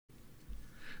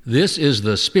This is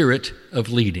the spirit of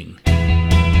leading,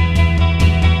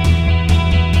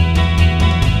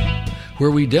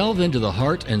 where we delve into the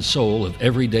heart and soul of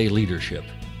everyday leadership.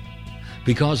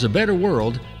 Because a better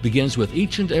world begins with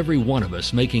each and every one of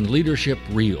us making leadership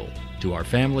real to our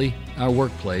family, our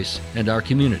workplace, and our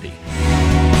community.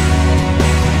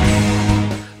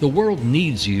 The world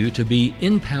needs you to be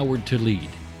empowered to lead,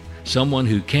 someone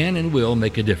who can and will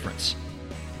make a difference.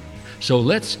 So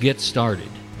let's get started.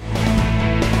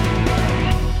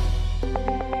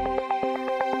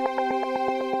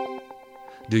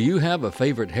 Do you have a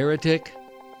favorite heretic?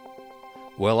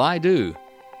 Well, I do,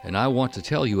 and I want to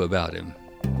tell you about him.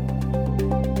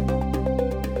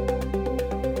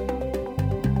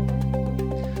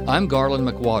 I'm Garland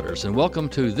McWaters, and welcome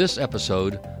to this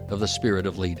episode of The Spirit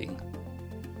of Leading.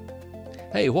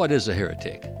 Hey, what is a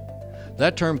heretic?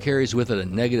 That term carries with it a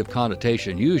negative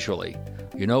connotation usually.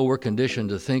 You know, we're conditioned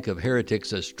to think of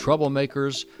heretics as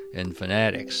troublemakers and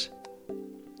fanatics.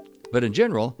 But in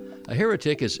general, a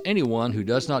heretic is anyone who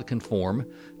does not conform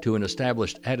to an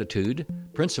established attitude,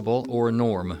 principle, or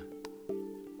norm.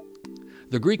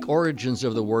 The Greek origins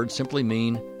of the word simply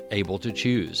mean able to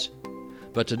choose.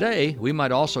 But today, we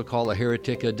might also call a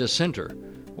heretic a dissenter,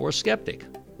 or a skeptic,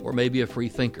 or maybe a free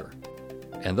thinker.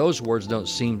 And those words don't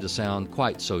seem to sound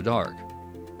quite so dark.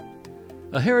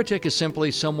 A heretic is simply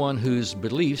someone whose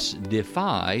beliefs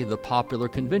defy the popular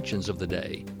conventions of the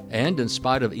day. And in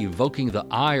spite of evoking the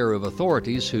ire of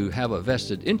authorities who have a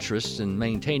vested interest in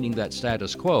maintaining that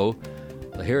status quo,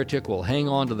 the heretic will hang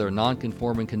on to their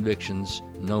non-conforming convictions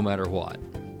no matter what.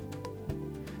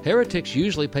 Heretics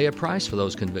usually pay a price for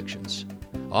those convictions.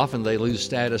 Often they lose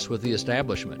status with the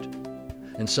establishment.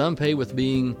 And some pay with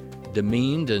being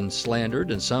demeaned and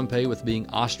slandered, and some pay with being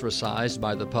ostracized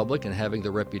by the public and having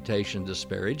their reputation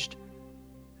disparaged.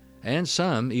 And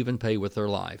some even pay with their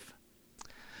life.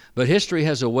 But history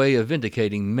has a way of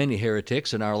vindicating many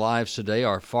heretics, and our lives today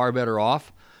are far better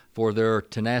off for their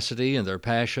tenacity and their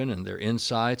passion and their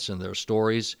insights and their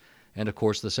stories, and of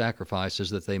course the sacrifices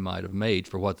that they might have made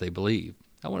for what they believe.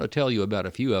 I want to tell you about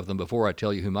a few of them before I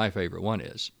tell you who my favorite one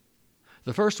is.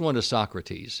 The first one is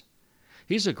Socrates.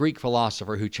 He's a Greek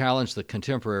philosopher who challenged the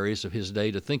contemporaries of his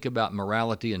day to think about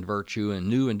morality and virtue in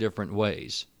new and different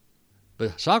ways.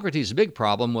 But Socrates' big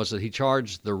problem was that he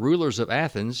charged the rulers of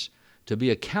Athens to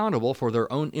be accountable for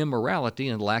their own immorality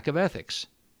and lack of ethics.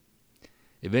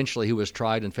 Eventually he was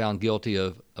tried and found guilty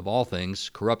of all things,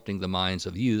 corrupting the minds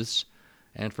of youths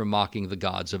and for mocking the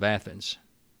gods of Athens.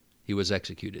 He was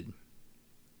executed.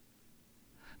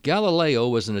 Galileo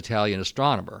was an Italian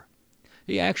astronomer.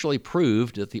 He actually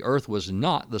proved that the earth was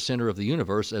not the center of the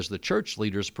universe as the church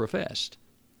leaders professed.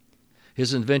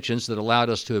 His inventions that allowed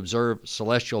us to observe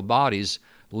celestial bodies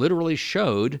literally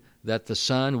showed that the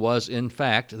sun was in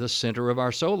fact the center of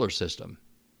our solar system.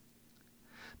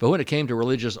 But when it came to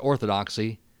religious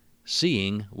orthodoxy,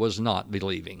 seeing was not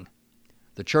believing.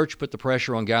 The church put the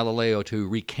pressure on Galileo to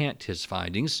recant his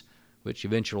findings, which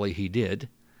eventually he did,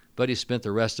 but he spent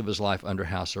the rest of his life under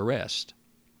house arrest.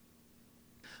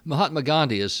 Mahatma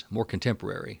Gandhi is more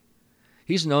contemporary.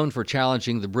 He's known for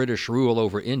challenging the British rule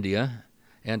over India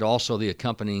and also the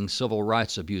accompanying civil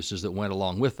rights abuses that went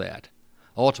along with that.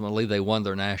 Ultimately, they won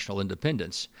their national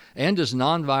independence, and his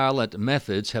nonviolent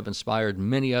methods have inspired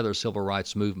many other civil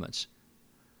rights movements.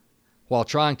 While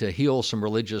trying to heal some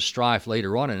religious strife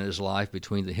later on in his life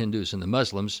between the Hindus and the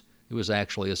Muslims, he was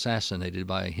actually assassinated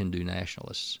by Hindu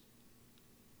nationalists.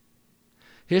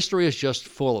 History is just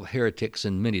full of heretics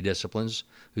in many disciplines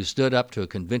who stood up to a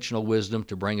conventional wisdom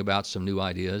to bring about some new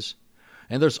ideas.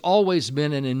 And there's always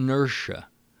been an inertia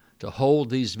to hold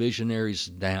these visionaries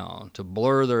down, to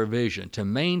blur their vision, to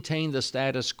maintain the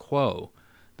status quo,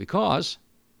 because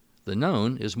the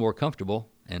known is more comfortable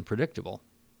and predictable.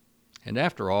 And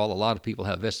after all, a lot of people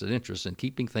have vested interest in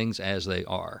keeping things as they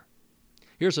are.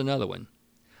 Here's another one.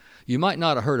 You might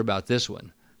not have heard about this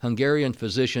one. Hungarian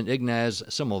physician Ignaz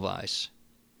Semmelweis.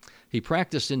 He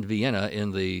practiced in Vienna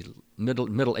in the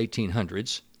middle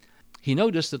 1800s. He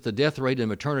noticed that the death rate in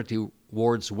maternity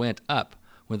wards went up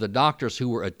when the doctors who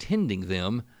were attending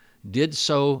them did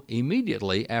so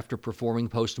immediately after performing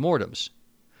postmortems.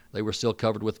 They were still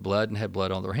covered with blood and had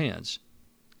blood on their hands.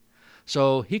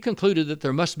 So he concluded that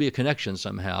there must be a connection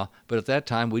somehow, but at that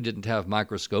time we didn't have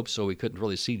microscopes, so we couldn't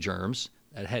really see germs.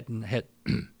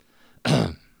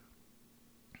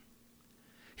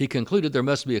 He concluded there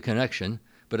must be a connection,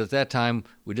 but at that time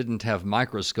we didn't have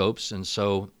microscopes, and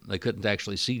so they couldn't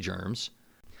actually see germs.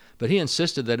 But he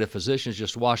insisted that if physicians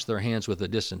just wash their hands with a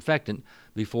disinfectant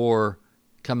before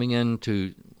coming in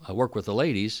to work with the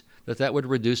ladies, that would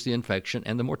reduce the infection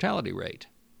and the mortality rate.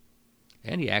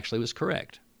 And he actually was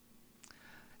correct.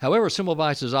 However,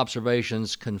 Semmelweis's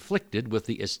observations conflicted with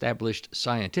the established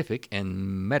scientific and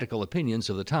medical opinions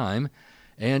of the time,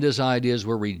 and his ideas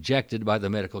were rejected by the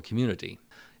medical community.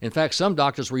 In fact, some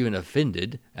doctors were even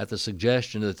offended at the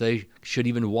suggestion that they should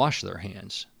even wash their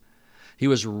hands. He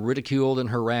was ridiculed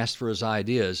and harassed for his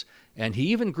ideas, and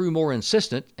he even grew more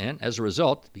insistent and, as a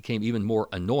result, became even more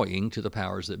annoying to the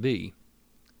powers that be.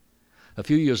 A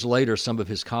few years later, some of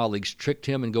his colleagues tricked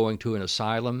him in going to an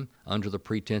asylum under the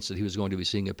pretense that he was going to be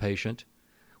seeing a patient.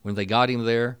 When they got him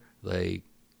there, they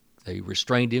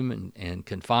restrained him and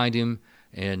confined him,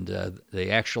 and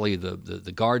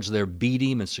the guards there beat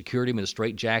him and secured him in a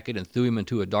straitjacket and threw him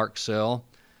into a dark cell.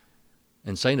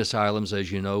 Insane asylums,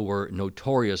 as you know, were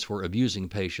notorious for abusing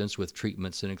patients with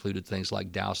treatments that included things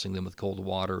like dousing them with cold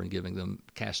water and giving them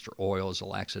castor oil as a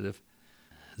laxative.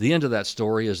 The end of that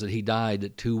story is that he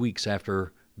died 2 weeks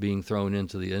after being thrown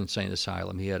into the insane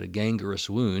asylum. He had a gangrenous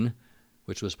wound,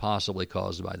 which was possibly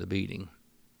caused by the beating.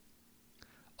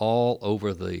 All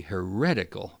over the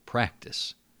heretical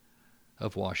practice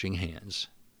of washing hands.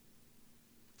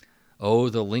 Oh,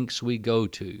 the lengths we go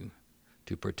to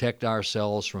protect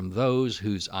ourselves from those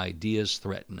whose ideas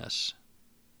threaten us.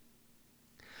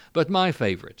 But my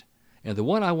favorite, and the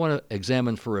one I want to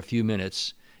examine for a few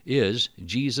minutes, is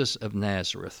Jesus of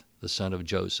Nazareth, the son of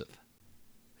Joseph.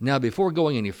 Now, before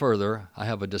going any further, I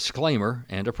have a disclaimer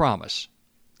and a promise.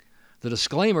 The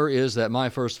disclaimer is that my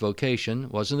first vocation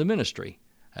was in the ministry.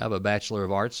 I have a Bachelor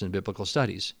of Arts in Biblical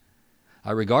Studies.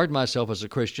 I regard myself as a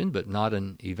Christian, but not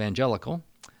an evangelical,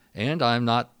 and I'm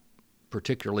not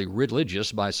particularly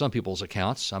religious by some people's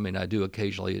accounts. I mean, I do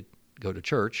occasionally go to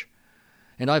church.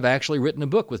 And I've actually written a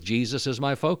book with Jesus as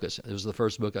my focus. It was the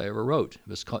first book I ever wrote.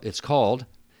 It's called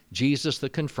Jesus the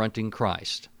Confronting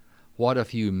Christ. What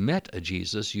if you met a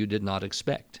Jesus you did not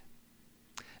expect?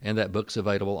 And that book's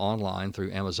available online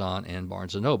through Amazon and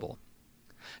Barnes & Noble.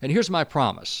 And here's my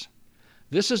promise.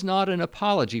 This is not an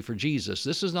apology for Jesus.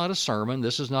 This is not a sermon.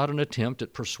 This is not an attempt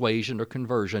at persuasion or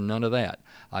conversion. None of that.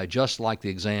 I just like the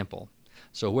example.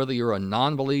 So whether you're a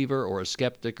non-believer or a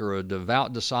skeptic or a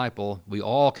devout disciple, we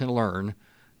all can learn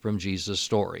from Jesus'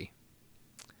 story.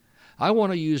 I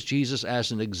want to use Jesus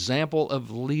as an example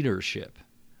of leadership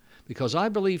because I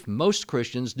believe most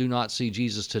Christians do not see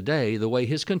Jesus today the way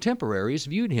his contemporaries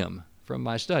viewed him from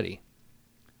my study.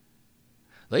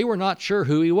 They were not sure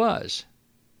who he was,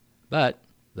 but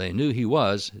they knew he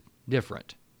was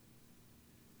different.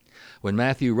 When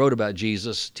Matthew wrote about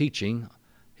Jesus' teaching,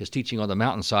 his teaching on the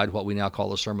mountainside, what we now call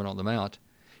the Sermon on the Mount,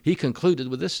 he concluded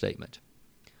with this statement.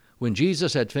 When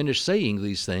Jesus had finished saying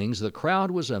these things, the crowd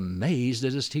was amazed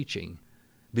at his teaching,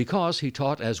 because he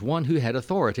taught as one who had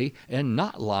authority and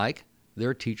not like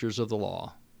their teachers of the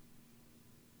law.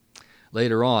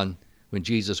 Later on, when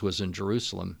Jesus was in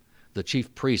Jerusalem, the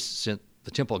chief priests sent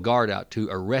the temple guard out to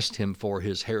arrest him for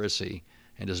his heresy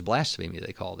and his blasphemy,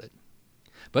 they called it.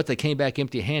 But they came back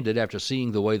empty-handed after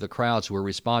seeing the way the crowds were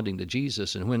responding to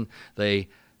Jesus. And when the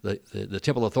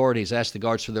temple authorities asked the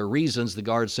guards for their reasons, the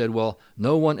guards said, well,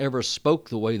 no one ever spoke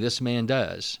the way this man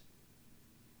does.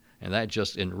 And that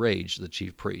just enraged the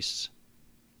chief priests.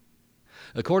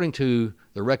 According to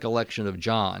the recollection of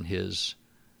John, his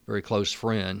very close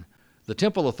friend, the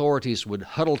temple authorities would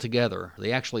huddle together.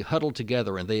 They actually huddled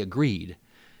together and they agreed.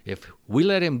 If we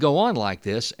let him go on like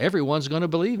this, everyone's going to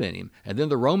believe in him. And then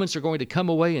the Romans are going to come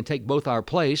away and take both our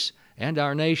place and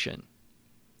our nation.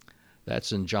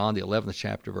 That's in John, the 11th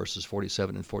chapter, verses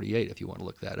 47 and 48, if you want to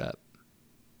look that up.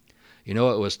 You know,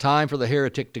 it was time for the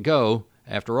heretic to go.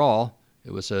 After all,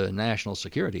 it was a national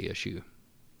security issue.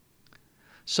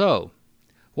 So,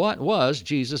 what was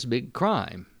Jesus' big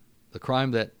crime? The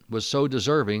crime that was so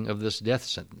deserving of this death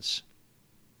sentence?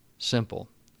 Simple.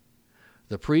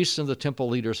 The priests and the temple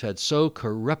leaders had so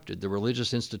corrupted the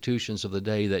religious institutions of the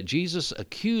day that Jesus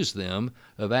accused them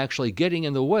of actually getting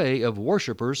in the way of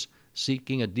worshipers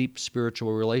seeking a deep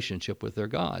spiritual relationship with their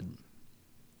God.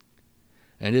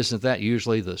 And isn't that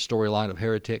usually the storyline of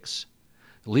heretics?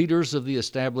 Leaders of the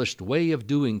established way of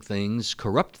doing things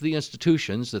corrupt the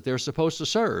institutions that they're supposed to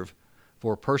serve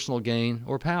for personal gain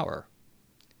or power.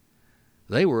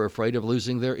 They were afraid of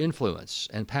losing their influence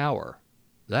and power.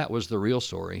 That was the real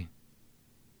story.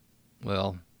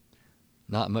 Well,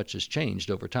 not much has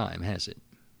changed over time, has it?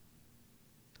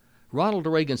 Ronald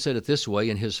Reagan said it this way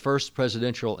in his first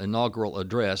presidential inaugural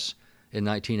address in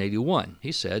 1981.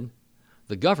 He said,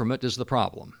 "The government is the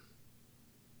problem."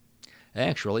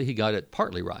 Actually, he got it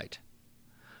partly right.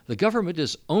 The government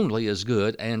is only as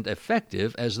good and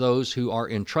effective as those who are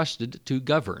entrusted to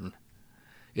govern.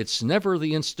 It's never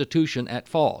the institution at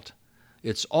fault.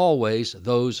 It's always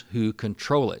those who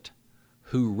control it,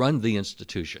 who run the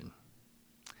institution.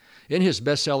 In his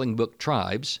best-selling book,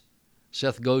 Tribes,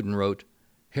 Seth Godin wrote,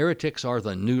 "Heretics are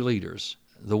the new leaders,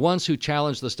 the ones who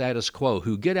challenge the status quo,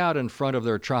 who get out in front of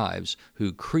their tribes,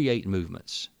 who create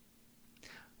movements."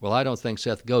 Well, I don't think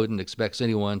Seth Godin expects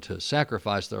anyone to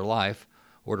sacrifice their life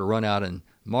or to run out and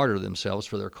martyr themselves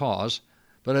for their cause,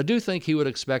 but I do think he would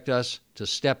expect us to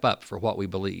step up for what we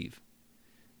believe,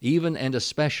 even and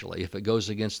especially if it goes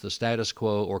against the status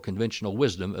quo or conventional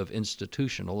wisdom of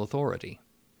institutional authority.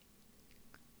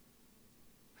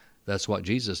 That's what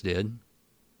Jesus did.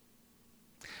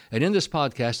 And in this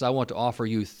podcast, I want to offer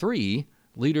you 3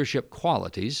 leadership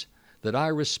qualities that I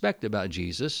respect about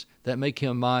Jesus that make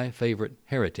him my favorite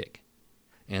heretic,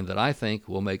 and that I think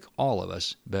will make all of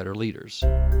us better leaders.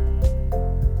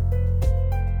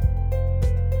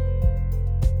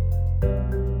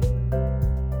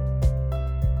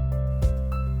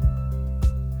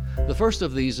 The first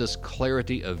of these is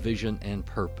clarity of vision and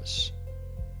purpose.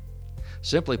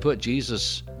 Simply put,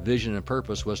 Jesus' vision and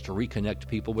purpose was to reconnect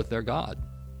people with their God.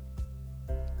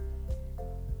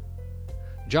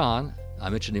 John, I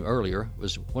mentioned him earlier,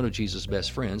 was one of Jesus' best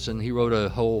friends, and he wrote a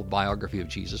whole biography of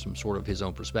Jesus from sort of his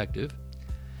own perspective.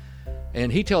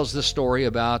 And he tells this story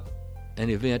about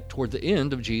an event toward the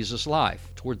end of Jesus'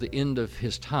 life, toward the end of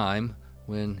his time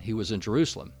when he was in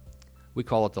Jerusalem. We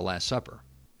call it the Last Supper.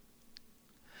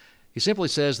 He simply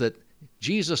says that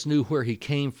Jesus knew where he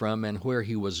came from and where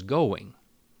he was going.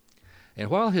 And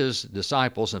while his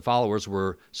disciples and followers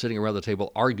were sitting around the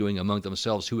table arguing among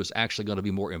themselves who was actually going to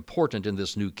be more important in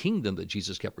this new kingdom that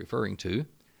Jesus kept referring to,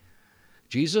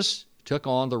 Jesus took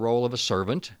on the role of a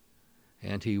servant,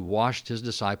 and he washed his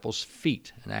disciples'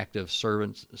 feet, an act of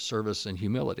service and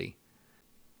humility.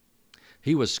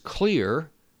 He was clear,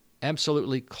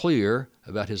 absolutely clear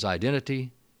about his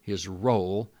identity, his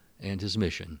role, and his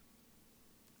mission.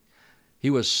 He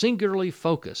was singularly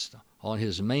focused on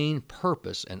his main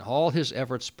purpose, and all his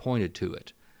efforts pointed to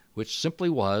it, which simply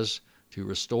was to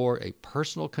restore a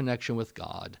personal connection with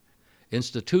God.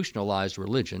 Institutionalized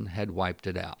religion had wiped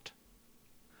it out.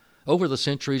 Over the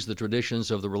centuries, the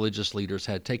traditions of the religious leaders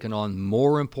had taken on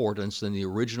more importance than the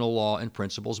original law and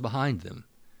principles behind them.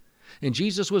 And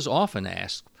Jesus was often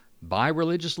asked by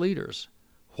religious leaders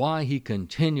why he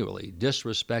continually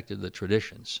disrespected the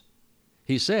traditions.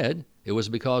 He said it was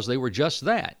because they were just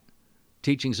that,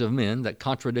 teachings of men that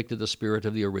contradicted the spirit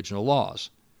of the original laws.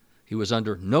 He was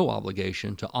under no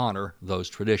obligation to honor those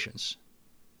traditions.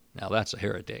 Now that's a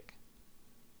heretic.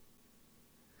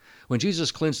 When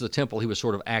Jesus cleansed the temple, he was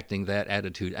sort of acting that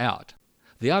attitude out.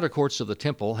 The outer courts of the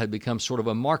temple had become sort of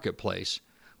a marketplace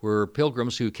where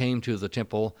pilgrims who came to the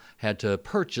temple had to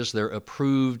purchase their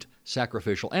approved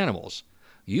sacrificial animals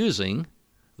using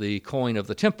the coin of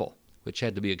the temple, which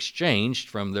had to be exchanged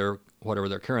from their whatever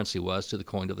their currency was to the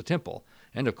coin of the temple.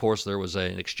 And of course there was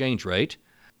an exchange rate.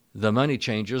 The money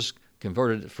changers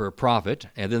converted it for a profit,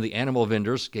 and then the animal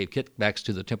vendors gave kickbacks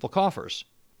to the temple coffers.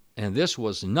 And this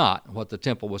was not what the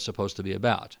temple was supposed to be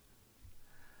about.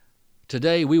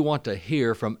 Today we want to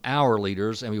hear from our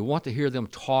leaders, and we want to hear them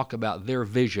talk about their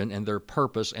vision and their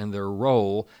purpose and their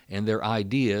role and their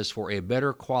ideas for a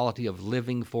better quality of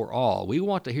living for all. We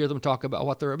want to hear them talk about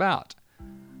what they're about.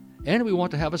 And we want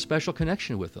to have a special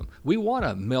connection with them. We want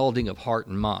a melding of heart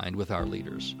and mind with our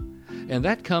leaders. And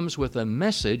that comes with a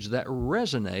message that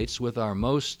resonates with our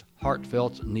most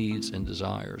heartfelt needs and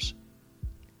desires.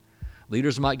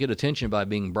 Leaders might get attention by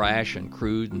being brash and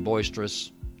crude and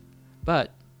boisterous,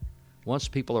 but once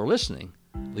people are listening,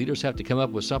 leaders have to come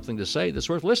up with something to say that's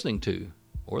worth listening to,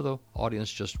 or the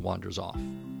audience just wanders off.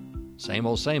 Same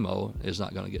old is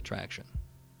not going to get traction.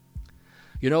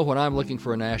 You know, when I'm looking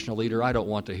for a national leader, I don't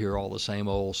want to hear all the same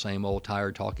old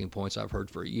tired talking points I've heard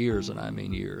for years, and I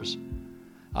mean years.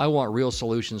 I want real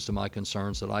solutions to my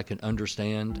concerns that I can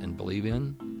understand and believe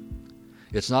in.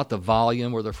 It's not the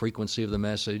volume or the frequency of the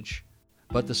message,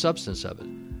 but the substance of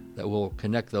it that will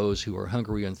connect those who are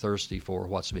hungry and thirsty for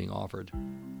what's being offered.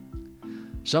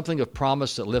 Something of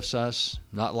promise that lifts us,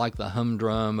 not like the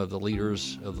humdrum of the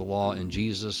leaders of the law in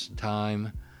Jesus'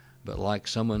 time, but like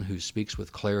someone who speaks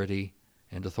with clarity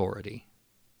and authority.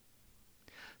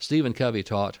 Stephen Covey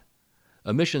taught,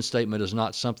 a mission statement is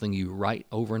not something you write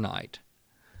overnight,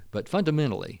 but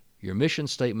fundamentally, your mission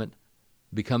statement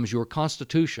becomes your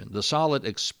constitution, the solid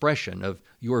expression of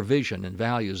your vision and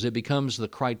values. It becomes the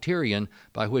criterion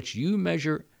by which you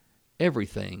measure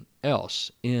everything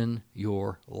else in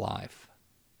your life.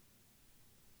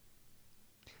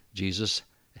 Jesus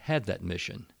had that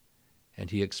mission,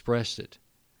 and he expressed it.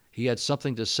 He had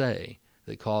something to say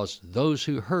that caused those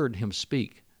who heard him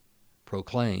speak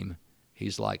proclaim,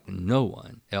 he's like no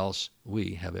one else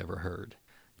we have ever heard.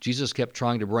 Jesus kept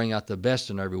trying to bring out the best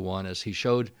in everyone as he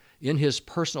showed in his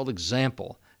personal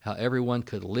example how everyone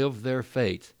could live their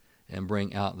faith and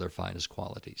bring out their finest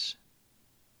qualities.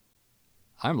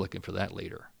 I'm looking for that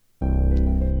leader.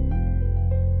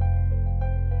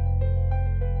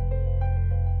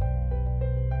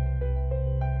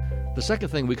 The second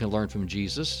thing we can learn from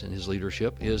Jesus and his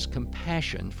leadership is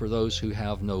compassion for those who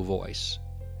have no voice.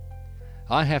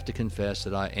 I have to confess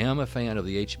that I am a fan of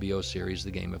the HBO series,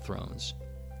 The Game of Thrones.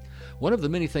 One of the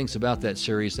many things about that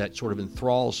series that sort of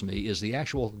enthralls me is the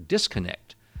actual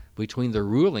disconnect between the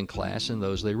ruling class and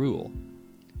those they rule.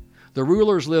 The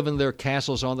rulers live in their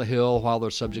castles on the hill while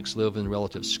their subjects live in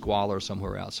relative squalor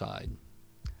somewhere outside.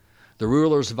 The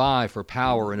rulers vie for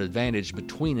power and advantage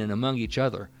between and among each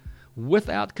other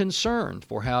without concern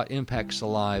for how it impacts the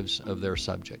lives of their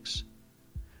subjects.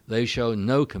 They show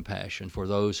no compassion for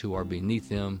those who are beneath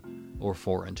them or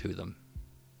foreign to them.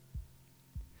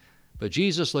 But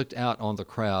Jesus looked out on the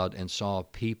crowd and saw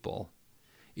people,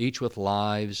 each with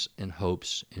lives and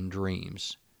hopes and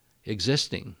dreams,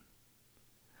 existing,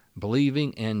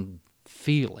 believing and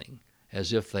feeling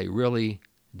as if they really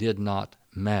did not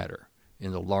matter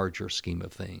in the larger scheme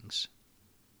of things.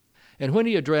 And when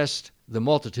he addressed the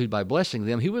multitude by blessing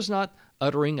them, he was not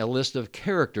uttering a list of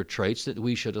character traits that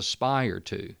we should aspire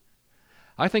to.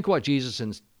 I think what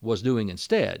Jesus was doing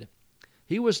instead,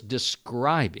 he was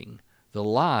describing the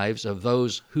lives of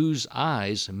those whose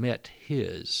eyes met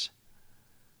his.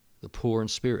 The poor in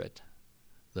spirit,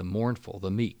 the mournful,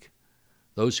 the meek,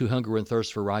 those who hunger and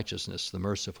thirst for righteousness, the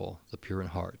merciful, the pure in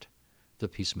heart, the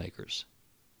peacemakers.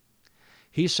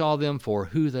 He saw them for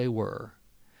who they were,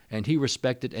 and he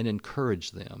respected and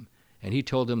encouraged them, and he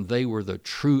told them they were the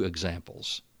true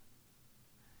examples.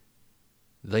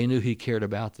 They knew he cared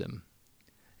about them,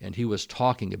 and he was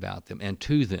talking about them, and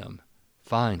to them,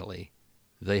 finally,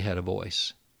 they had a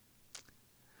voice.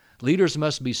 Leaders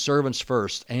must be servants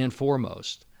first and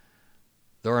foremost.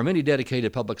 There are many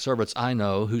dedicated public servants I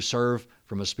know who serve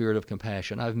from a spirit of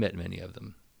compassion. I've met many of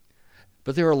them.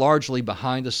 But they are largely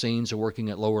behind the scenes or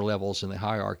working at lower levels in the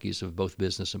hierarchies of both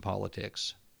business and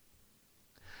politics.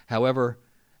 However,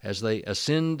 as they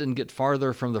ascend and get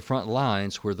farther from the front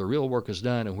lines where the real work is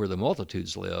done and where the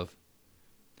multitudes live,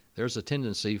 there's a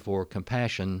tendency for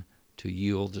compassion to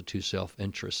yield to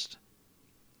self-interest.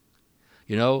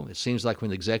 You know, it seems like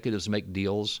when executives make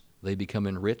deals, they become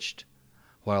enriched,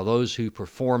 while those who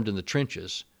performed in the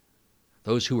trenches,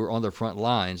 those who were on the front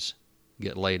lines,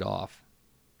 get laid off.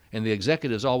 And the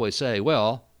executives always say,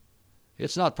 well,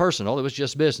 it's not personal, it was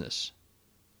just business.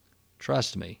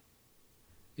 Trust me,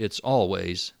 it's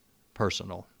always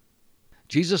personal.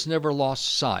 Jesus never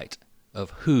lost sight of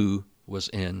who was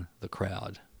in the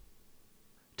crowd.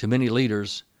 To many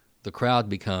leaders, the crowd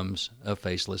becomes a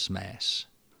faceless mass,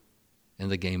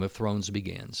 and the Game of Thrones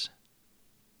begins.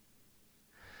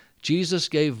 Jesus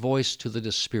gave voice to the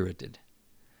dispirited.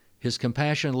 His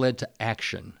compassion led to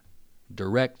action,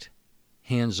 direct,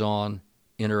 hands-on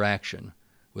interaction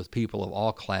with people of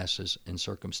all classes and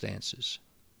circumstances.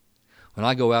 When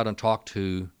I go out and talk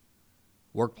to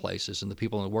workplaces and the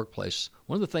people in the workplace,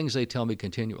 one of the things they tell me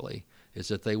continually is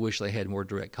that they wish they had more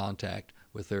direct contact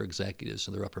with their executives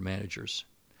and their upper managers.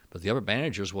 But the upper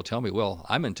managers will tell me, well,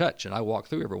 I'm in touch, and I walk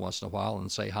through every once in a while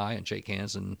and say hi and shake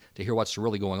hands and to hear what's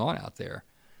really going on out there.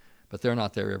 But they're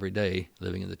not there every day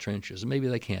living in the trenches, and maybe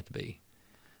they can't be.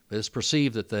 But it's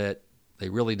perceived that they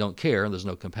really don't care and there's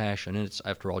no compassion, and it's,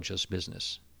 after all, just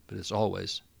business. But it's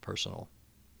always personal.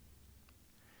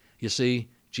 You see,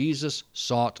 Jesus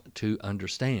sought to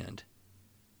understand,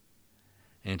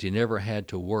 and he never had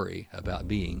to worry about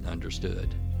being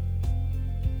understood.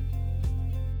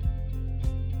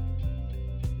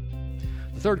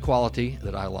 The third quality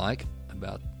that I like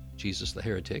about Jesus the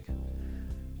heretic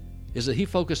is that he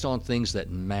focused on things that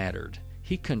mattered.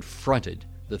 He confronted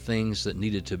the things that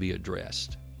needed to be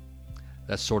addressed.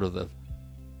 That's sort of the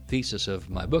thesis of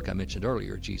my book I mentioned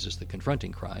earlier, Jesus the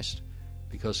Confronting Christ,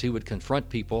 because he would confront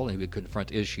people and he would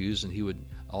confront issues and he would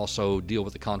also deal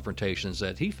with the confrontations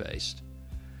that he faced.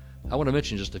 I want to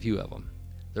mention just a few of them.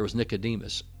 There was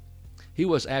Nicodemus. He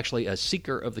was actually a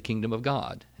seeker of the kingdom of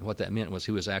God, and what that meant was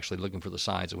he was actually looking for the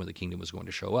signs of when the kingdom was going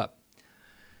to show up.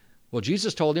 Well,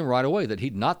 Jesus told him right away that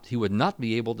he would not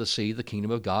be able to see the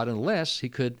kingdom of God unless he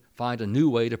could find a new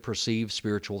way to perceive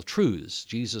spiritual truths.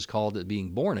 Jesus called it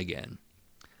being born again.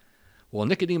 Well,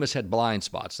 Nicodemus had blind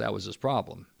spots. That was his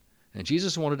problem. And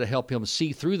Jesus wanted to help him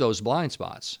see through those blind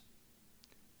spots.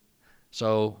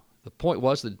 So the point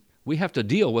was that we have to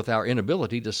deal with our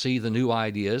inability to see the new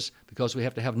ideas because we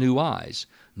have to have new eyes,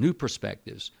 new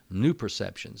perspectives, new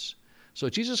perceptions. So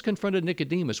Jesus confronted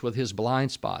Nicodemus with his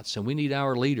blind spots, and we need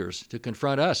our leaders to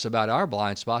confront us about our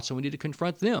blind spots, and we need to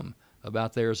confront them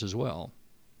about theirs as well.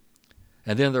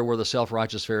 And then there were the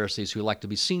self-righteous Pharisees who liked to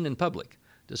be seen in public,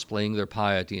 displaying their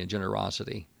piety and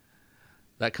generosity.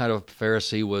 That kind of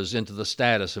Pharisee was into the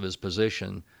status of his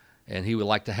position, and he would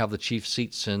like to have the chief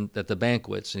seats at the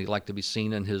banquets, and he'd like to be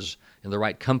seen in the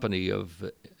right company of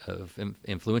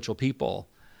influential people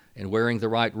and wearing the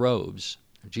right robes.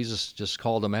 Jesus just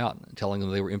called them out, telling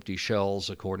them they were empty shells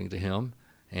according to him,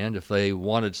 and if they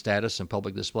wanted status and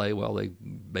public display, well, they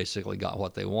basically got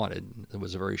what they wanted. It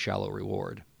was a very shallow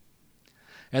reward.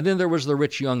 And then there was the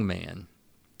rich young man.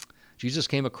 Jesus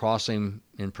came across him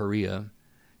in Perea,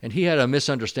 and he had a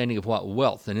misunderstanding of what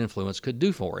wealth and influence could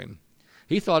do for him.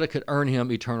 He thought it could earn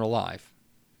him eternal life.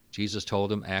 Jesus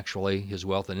told him actually his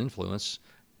wealth and influence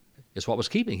is what was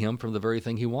keeping him from the very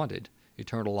thing he wanted.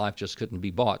 Eternal life just couldn't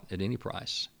be bought at any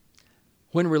price.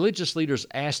 When religious leaders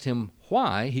asked him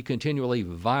why he continually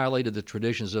violated the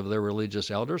traditions of their religious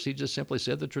elders, he just simply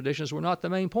said the traditions were not the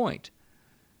main point.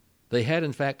 They had,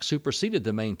 in fact, superseded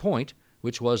the main point,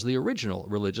 which was the original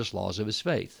religious laws of his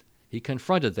faith. He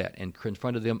confronted that and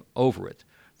confronted them over it.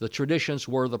 The traditions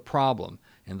were the problem,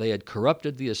 and they had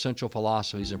corrupted the essential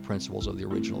philosophies and principles of the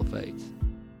original faith.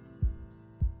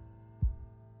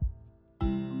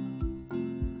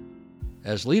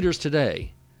 As leaders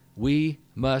today, we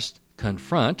must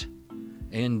confront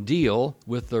and deal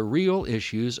with the real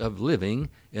issues of living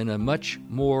in a much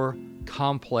more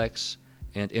complex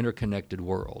and interconnected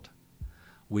world.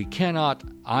 We cannot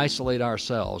isolate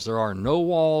ourselves. There are no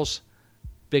walls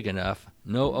big enough,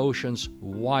 no oceans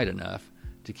wide enough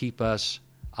to keep us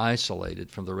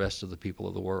isolated from the rest of the people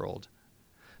of the world.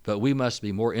 But we must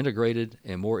be more integrated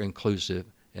and more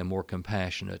inclusive and more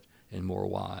compassionate and more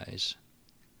wise.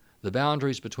 The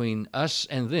boundaries between us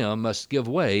and them must give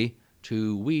way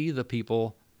to we, the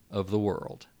people of the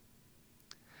world.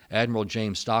 Admiral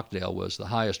James Stockdale was the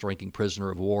highest-ranking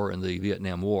prisoner of war in the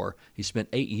Vietnam War. He spent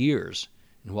 8 years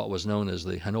in what was known as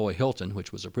the Hanoi Hilton,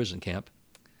 which was a prison camp.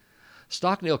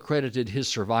 Stockdale credited his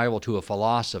survival to a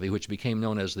philosophy which became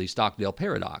known as the Stockdale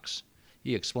Paradox.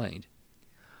 He explained,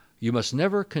 "You must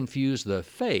never confuse the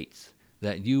faith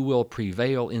that you will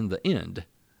prevail in the end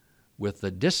with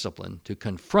the discipline to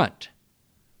confront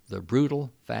the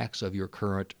brutal facts of your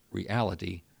current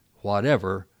reality,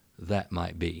 whatever that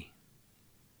might be."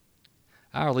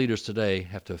 Our leaders today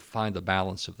have to find the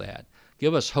balance of that.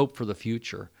 Give us hope for the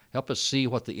future. Help us see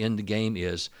what the end game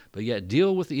is, but yet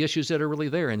deal with the issues that are really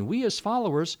there. And we as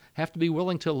followers have to be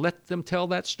willing to let them tell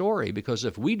that story, because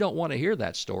if we don't want to hear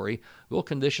that story, we'll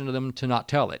condition them to not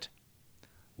tell it.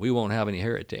 We won't have any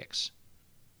heretics.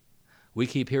 We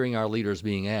keep hearing our leaders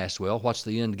being asked, well, what's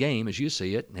the end game as you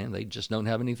see it? And they just don't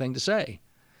have anything to say.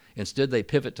 Instead, they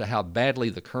pivot to how badly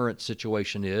the current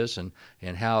situation is and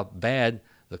how bad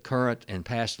the current and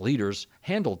past leaders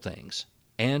handled things.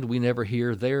 And we never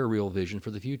hear their real vision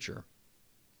for the future.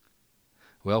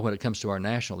 Well, when it comes to our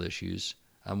national issues,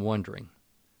 I'm wondering,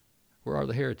 where are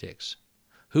the heretics?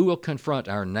 Who will confront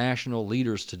our national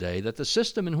leaders today that the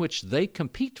system in which they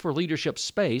compete for leadership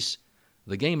space,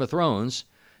 the Game of Thrones,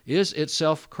 is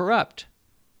itself corrupt,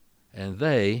 and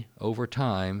they, over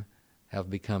time, have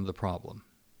become the problem?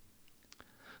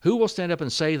 Who will stand up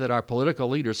and say that our political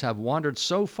leaders have wandered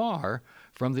so far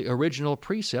from the original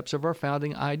precepts of our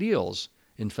founding ideals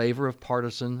in favor of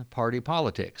partisan party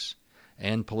politics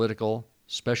and political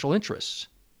special interests?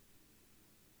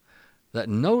 That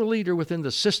no leader within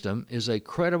the system is a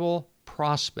credible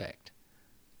prospect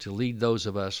to lead those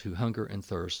of us who hunger and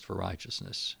thirst for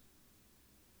righteousness.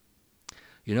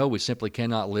 You know, we simply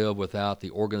cannot live without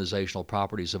the organizational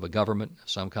properties of a government of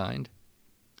some kind.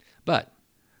 But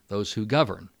those who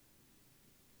govern,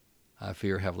 I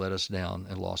fear, have let us down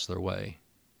and lost their way.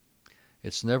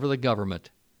 It's never the government,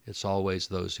 it's always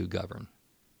those who govern.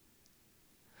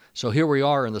 So here we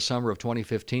are in the summer of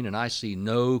 2015, and I see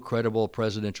no credible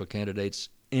presidential candidates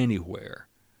anywhere.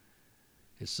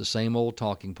 It's the same old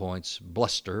talking points,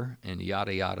 bluster and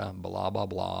yada yada, blah blah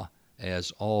blah,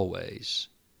 as always.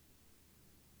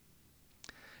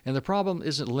 And the problem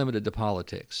isn't limited to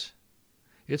politics.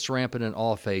 It's rampant in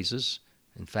all phases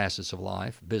and facets of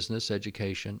life, business,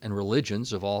 education, and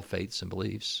religions of all faiths and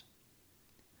beliefs.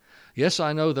 Yes,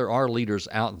 I know there are leaders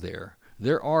out there.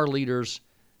 There are leaders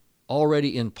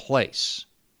already in place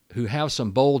who have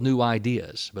some bold new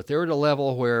ideas, but they're at a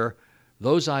level where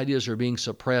those ideas are being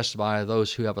suppressed by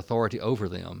those who have authority over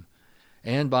them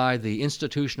and by the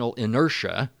institutional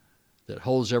inertia that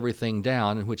holds everything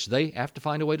down, in which they have to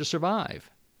find a way to survive.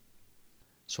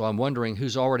 So I'm wondering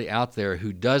who's already out there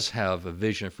who does have a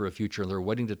vision for a future and they're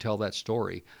waiting to tell that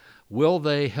story. Will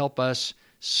they help us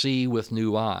see with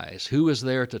new eyes? Who is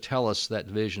there to tell us that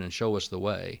vision and show us the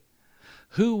way?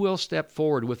 Who will step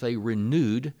forward with a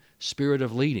renewed spirit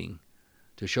of leading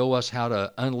to show us how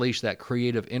to unleash that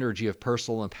creative energy of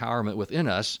personal empowerment within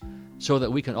us so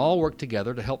that we can all work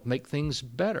together to help make things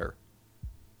better?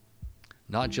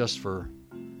 Not just for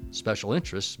special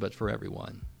interests, but for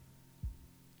everyone.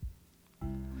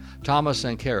 Thomas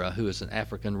Sankara, who is an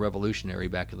African revolutionary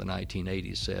back in the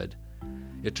 1980s, said,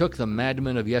 "It took the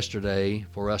madmen of yesterday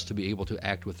for us to be able to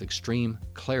act with extreme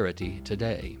clarity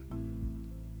today."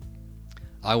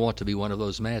 I want to be one of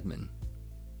those madmen.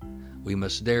 We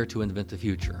must dare to invent the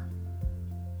future.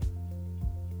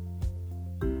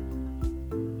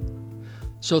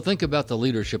 So think about the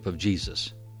leadership of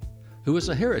Jesus, who was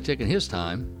a heretic in his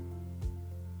time.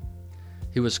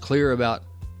 He was clear about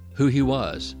who he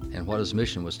was and what his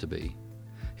mission was to be.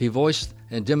 He voiced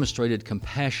and demonstrated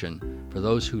compassion for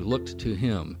those who looked to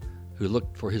him, who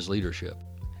looked for his leadership.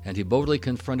 And he boldly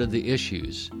confronted the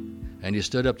issues, and he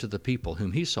stood up to the people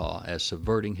whom he saw as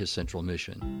subverting his central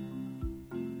mission.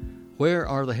 Where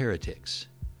are the heretics?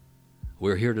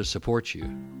 We're here to support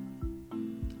you.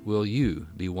 Will you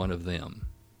be one of them?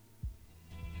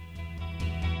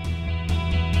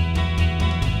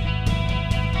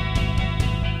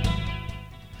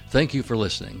 Thank you for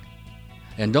listening,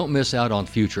 and don't miss out on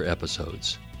future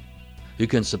episodes. You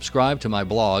can subscribe to my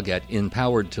blog at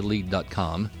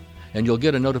empoweredtolead.com, and you'll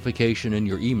get a notification in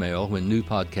your email when new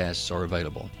podcasts are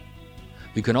available.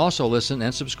 You can also listen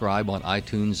and subscribe on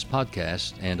iTunes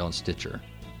Podcast and on Stitcher.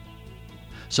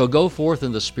 So go forth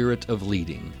in the spirit of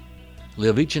leading.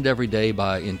 Live each and every day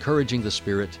by encouraging the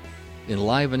spirit,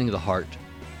 enlivening the heart,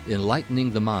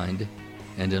 enlightening the mind,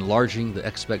 and enlarging the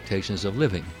expectations of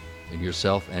living in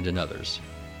yourself and in others.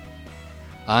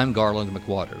 I'm Garland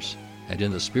McWaters, and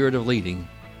in the spirit of leading,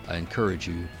 I encourage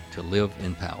you to live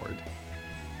empowered.